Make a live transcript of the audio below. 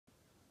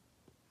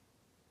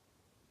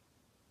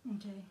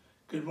Okay.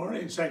 Good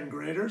morning, second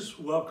graders.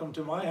 Welcome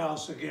to my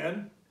house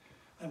again.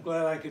 I'm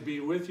glad I could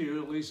be with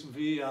you, at least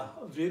via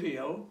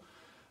video.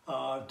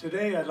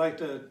 Today I'd like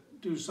to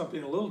do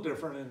something a little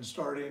different in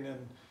starting,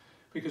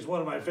 because one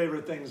of my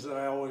favorite things that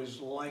I always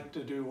like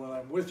to do when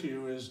I'm with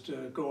you is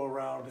to go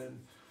around and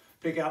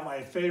pick out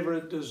my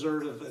favorite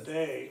dessert of the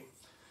day.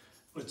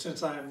 But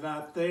since I'm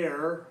not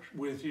there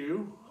with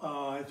you,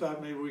 I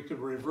thought maybe we could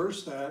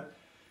reverse that.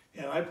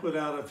 And I put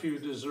out a few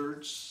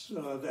desserts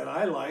that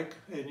I like,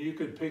 and you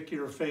could pick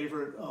your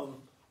favorite of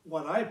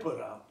what I put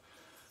out.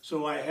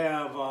 So I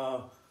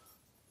have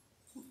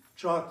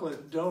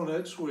chocolate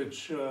donuts,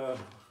 which I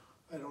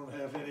don't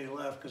have any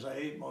left because I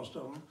ate most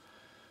of them.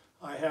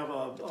 I have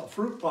a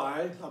fruit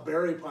pie, a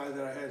berry pie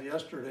that I had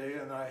yesterday,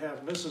 and I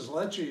have Mrs.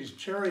 Lecce's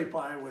cherry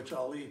pie, which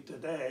I'll eat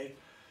today.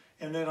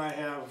 And then I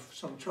have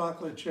some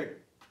chocolate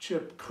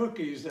chip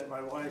cookies that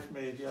my wife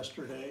made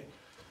yesterday,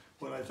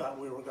 when I thought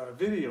we were going to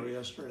video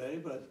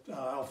yesterday, but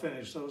I'll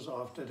finish those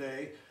off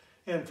today.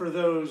 And for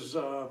those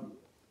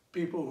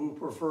people who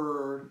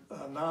prefer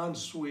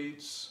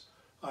non-sweets,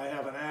 I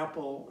have an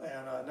apple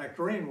and a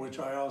nectarine, which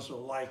I also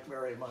like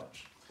very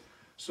much.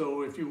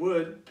 So if you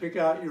would, pick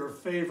out your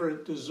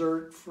favorite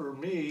dessert for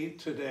me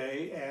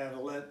today and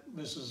let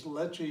Mrs.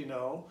 Lecce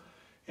know,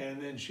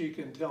 and then she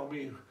can tell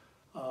me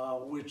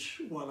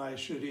which one I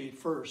should eat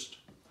first.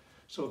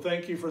 So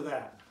thank you for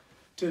that.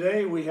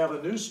 Today we have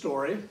a new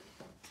story.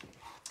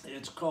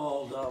 It's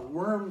called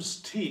Worm's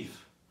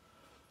Teeth.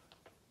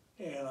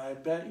 And I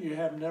bet you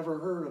have never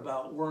heard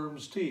about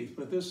worm's teeth,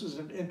 but this is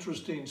an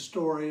interesting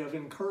story of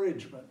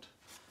encouragement.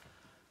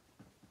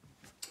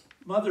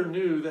 Mother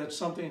knew that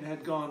something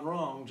had gone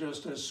wrong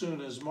just as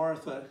soon as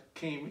Martha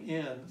came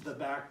in the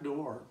back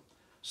door.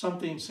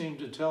 Something seemed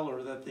to tell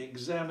her that the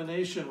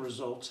examination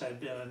results had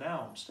been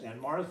announced, and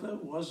Martha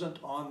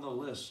wasn't on the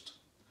list.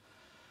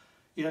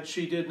 Yet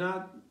she did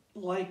not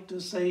like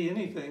to say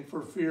anything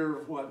for fear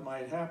of what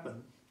might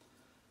happen.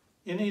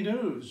 "Any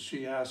news?"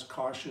 she asked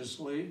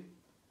cautiously.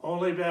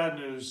 "Only bad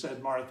news,"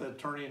 said Martha,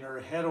 turning her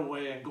head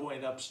away and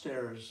going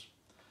upstairs.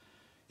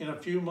 In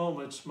a few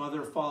moments,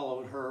 Mother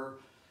followed her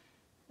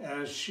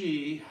as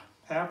she,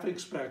 half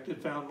expected,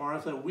 found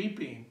Martha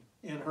weeping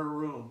in her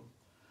room.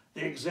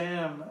 "The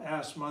exam?"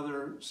 asked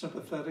Mother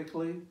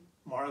sympathetically.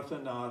 Martha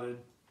nodded.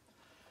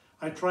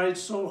 "I tried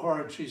so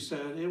hard," she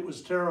said. "It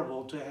was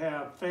terrible to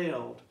have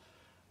failed.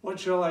 What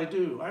shall I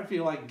do? I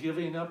feel like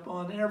giving up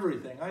on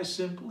everything. I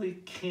simply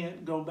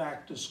can't go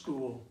back to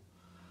school."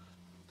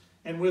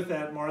 And with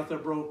that, Martha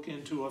broke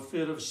into a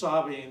fit of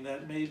sobbing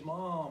that made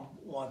Mom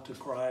want to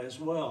cry as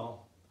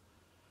well.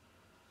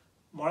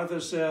 Martha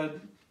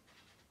said,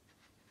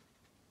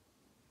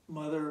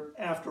 "Mother,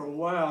 after a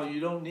while,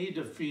 you don't need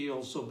to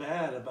feel so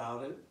bad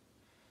about it.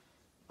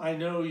 I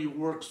know you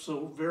worked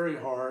so very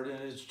hard,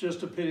 and it's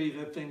just a pity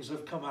that things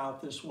have come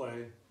out this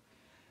way.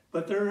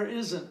 But there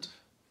isn't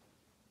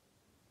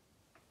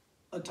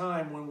a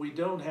time when we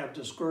don't have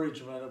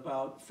discouragement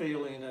about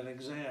failing an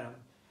exam.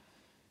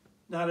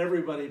 Not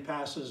everybody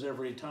passes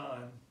every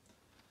time.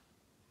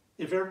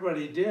 If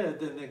everybody did,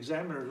 then the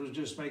examiners would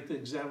just make the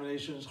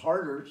examinations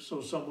harder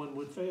so someone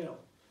would fail.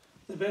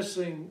 The best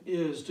thing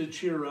is to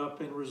cheer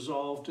up and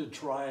resolve to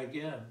try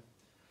again."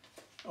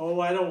 "Oh,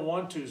 I don't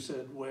want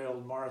to,"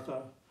 wailed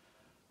Martha.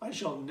 "I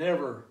shall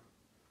never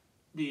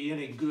be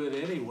any good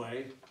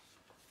anyway."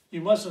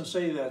 "You mustn't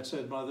say that,"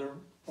 said Mother.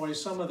 "Why,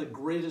 some of the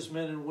greatest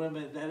men and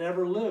women that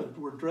ever lived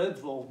were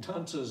dreadful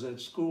dunces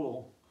at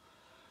school.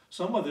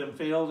 Some of them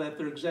failed at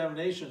their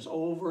examinations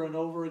over and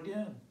over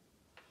again.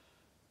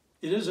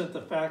 It isn't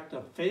the fact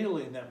of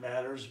failing that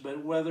matters,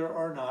 but whether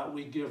or not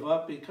we give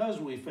up because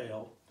we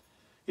failed.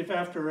 If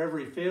after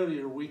every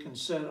failure we can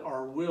set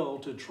our will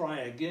to try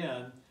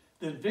again,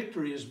 then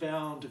victory is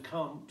bound to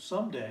come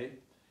someday,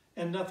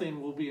 and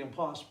nothing will be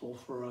impossible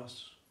for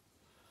us."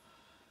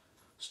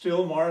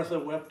 Still, Martha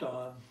wept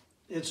on.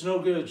 "It's no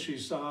good," she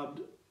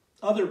sobbed.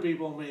 "Other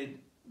people may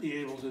be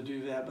able to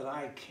do that, but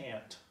I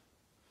can't.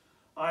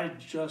 I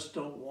just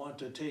don't want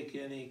to take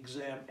any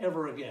exam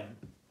ever again."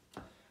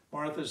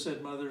 "Martha,"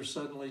 said Mother,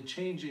 suddenly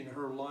changing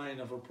her line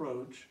of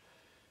approach,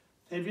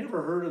 "have you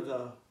ever heard of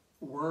the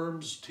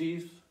worm's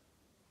teeth?"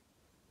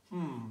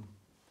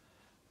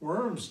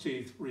 "Worm's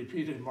teeth,"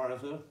 repeated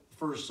Martha,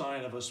 first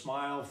sign of a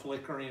smile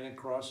flickering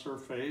across her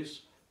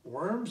face.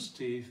 "Worm's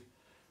teeth?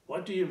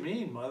 What do you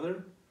mean,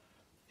 Mother?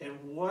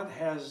 And what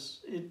has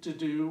it to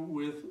do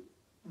with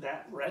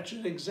that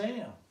wretched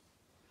exam?"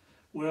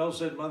 "Well,"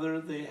 said Mother,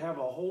 "they have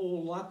a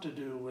whole lot to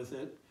do with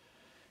it.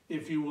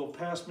 If you will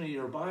pass me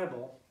your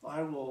Bible,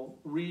 I will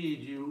read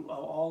you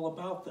all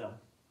about them."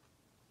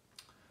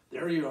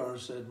 "There you are,"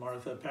 said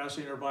Martha,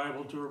 passing her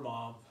Bible to her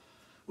mom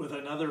with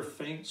another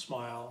faint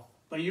smile.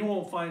 "But you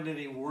won't find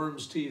any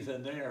worm's teeth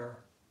in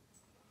there."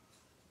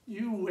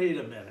 "You wait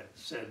a minute,"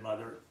 said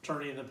Mother,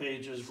 turning the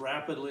pages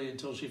rapidly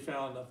until she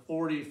found the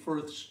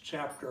 41st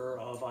chapter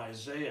of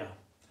Isaiah.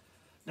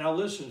 "Now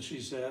listen,"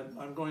 she said.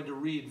 "I'm going to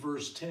read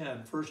verse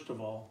 10 first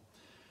of all.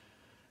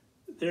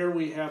 There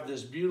we have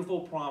this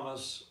beautiful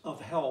promise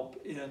of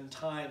help in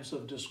times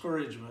of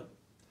discouragement.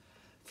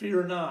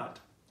 'Fear not,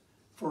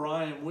 for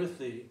I am with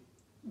thee.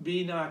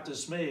 Be not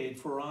dismayed,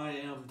 for I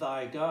am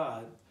thy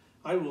God.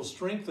 I will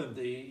strengthen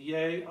thee,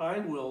 yea, I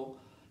will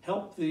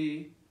help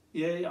thee,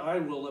 yea, I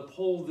will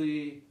uphold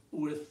thee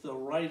with the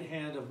right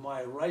hand of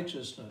my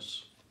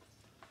righteousness.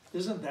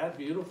 Isn't that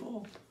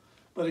beautiful?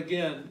 But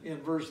again,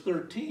 in verse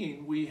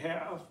 13, we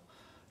have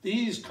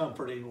these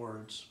comforting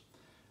words.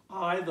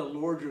 I, the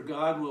Lord your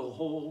God, will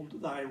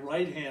hold thy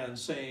right hand,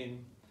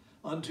 saying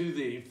unto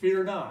thee,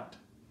 fear not,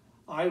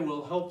 I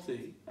will help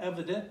thee.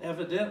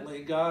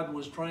 Evidently, God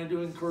was trying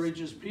to encourage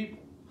his people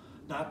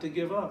not to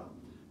give up,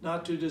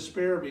 not to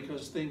despair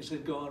because things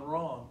had gone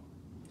wrong.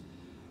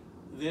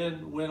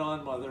 Then went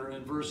on, Mother,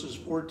 in verses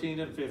 14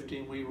 and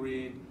 15, we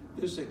read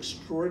this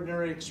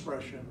extraordinary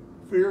expression,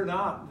 fear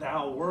not,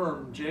 thou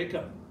worm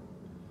Jacob.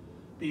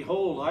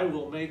 Behold, I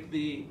will make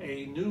thee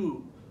a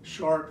new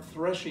sharp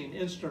threshing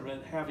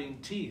instrument having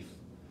teeth.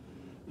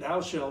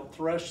 Thou shalt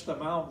thresh the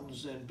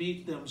mountains and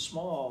beat them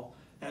small,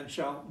 and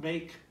shalt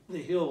make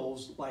the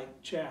hills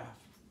like chaff.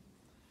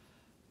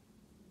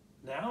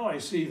 Now I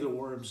see the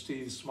worm's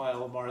teeth,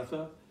 smiled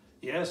Martha.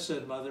 Yes,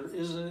 said Mother,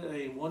 isn't it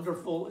a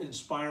wonderful,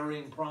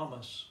 inspiring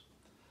promise?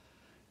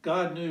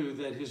 God knew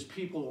that his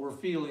people were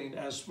feeling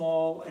as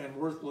small and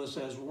worthless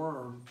as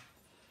worms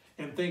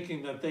and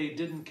thinking that they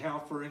didn't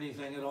count for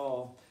anything at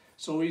all.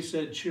 So he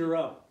said, cheer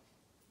up,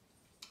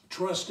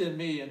 trust in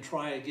me and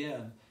try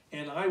again,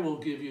 and I will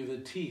give you the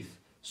teeth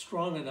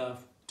strong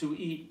enough to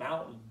eat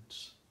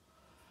mountains.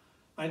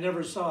 I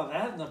never saw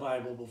that in the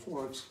Bible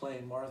before,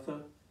 exclaimed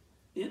Martha.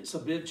 It's a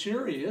bit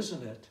cheery,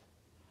 isn't it?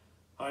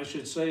 I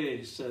should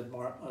say, said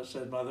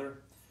Mother,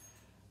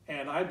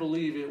 and I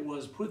believe it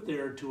was put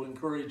there to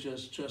encourage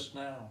us just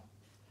now.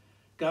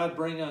 God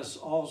brings us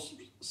all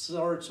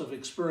sorts of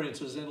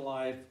experiences in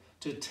life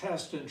to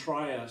test and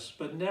try us,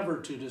 but never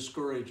to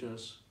discourage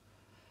us.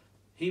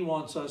 He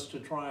wants us to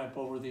triumph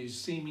over these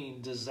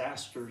seeming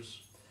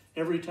disasters.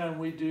 Every time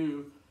we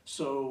do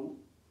so,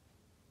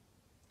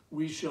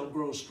 we shall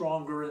grow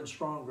stronger and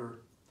stronger.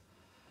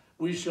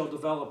 We shall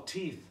develop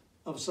teeth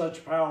of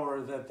such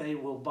power that they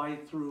will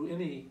bite through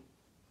any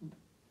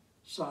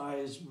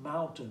size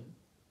mountain,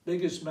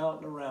 biggest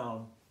mountain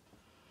around,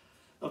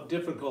 of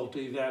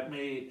difficulty that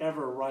may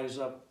ever rise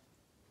up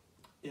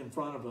in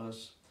front of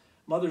us.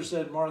 Mother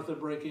said, Martha,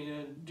 breaking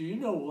in, do you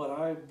know what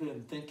I've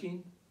been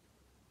thinking?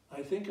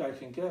 I think I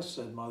can guess,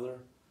 said Mother,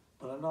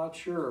 but I'm not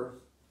sure.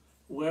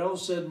 Well,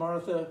 said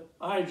Martha,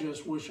 I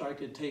just wish I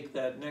could take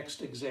that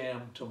next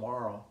exam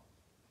tomorrow.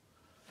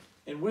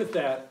 And with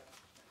that,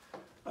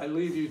 I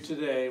leave you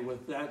today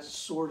with that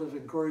sort of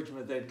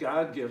encouragement that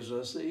God gives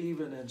us,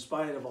 even in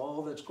spite of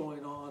all that's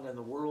going on in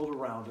the world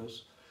around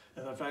us,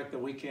 and the fact that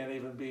we can't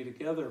even be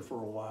together for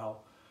a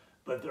while.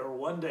 But there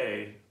one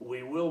day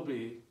we will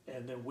be,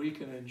 and then we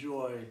can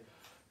enjoy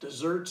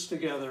desserts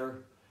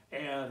together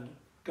and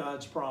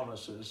God's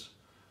promises.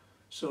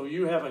 So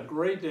you have a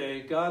great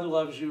day. God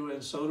loves you,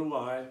 and so do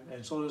I,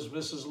 and so does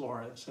Mrs.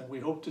 Lawrence, and we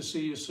hope to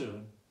see you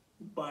soon.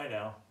 Bye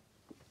now.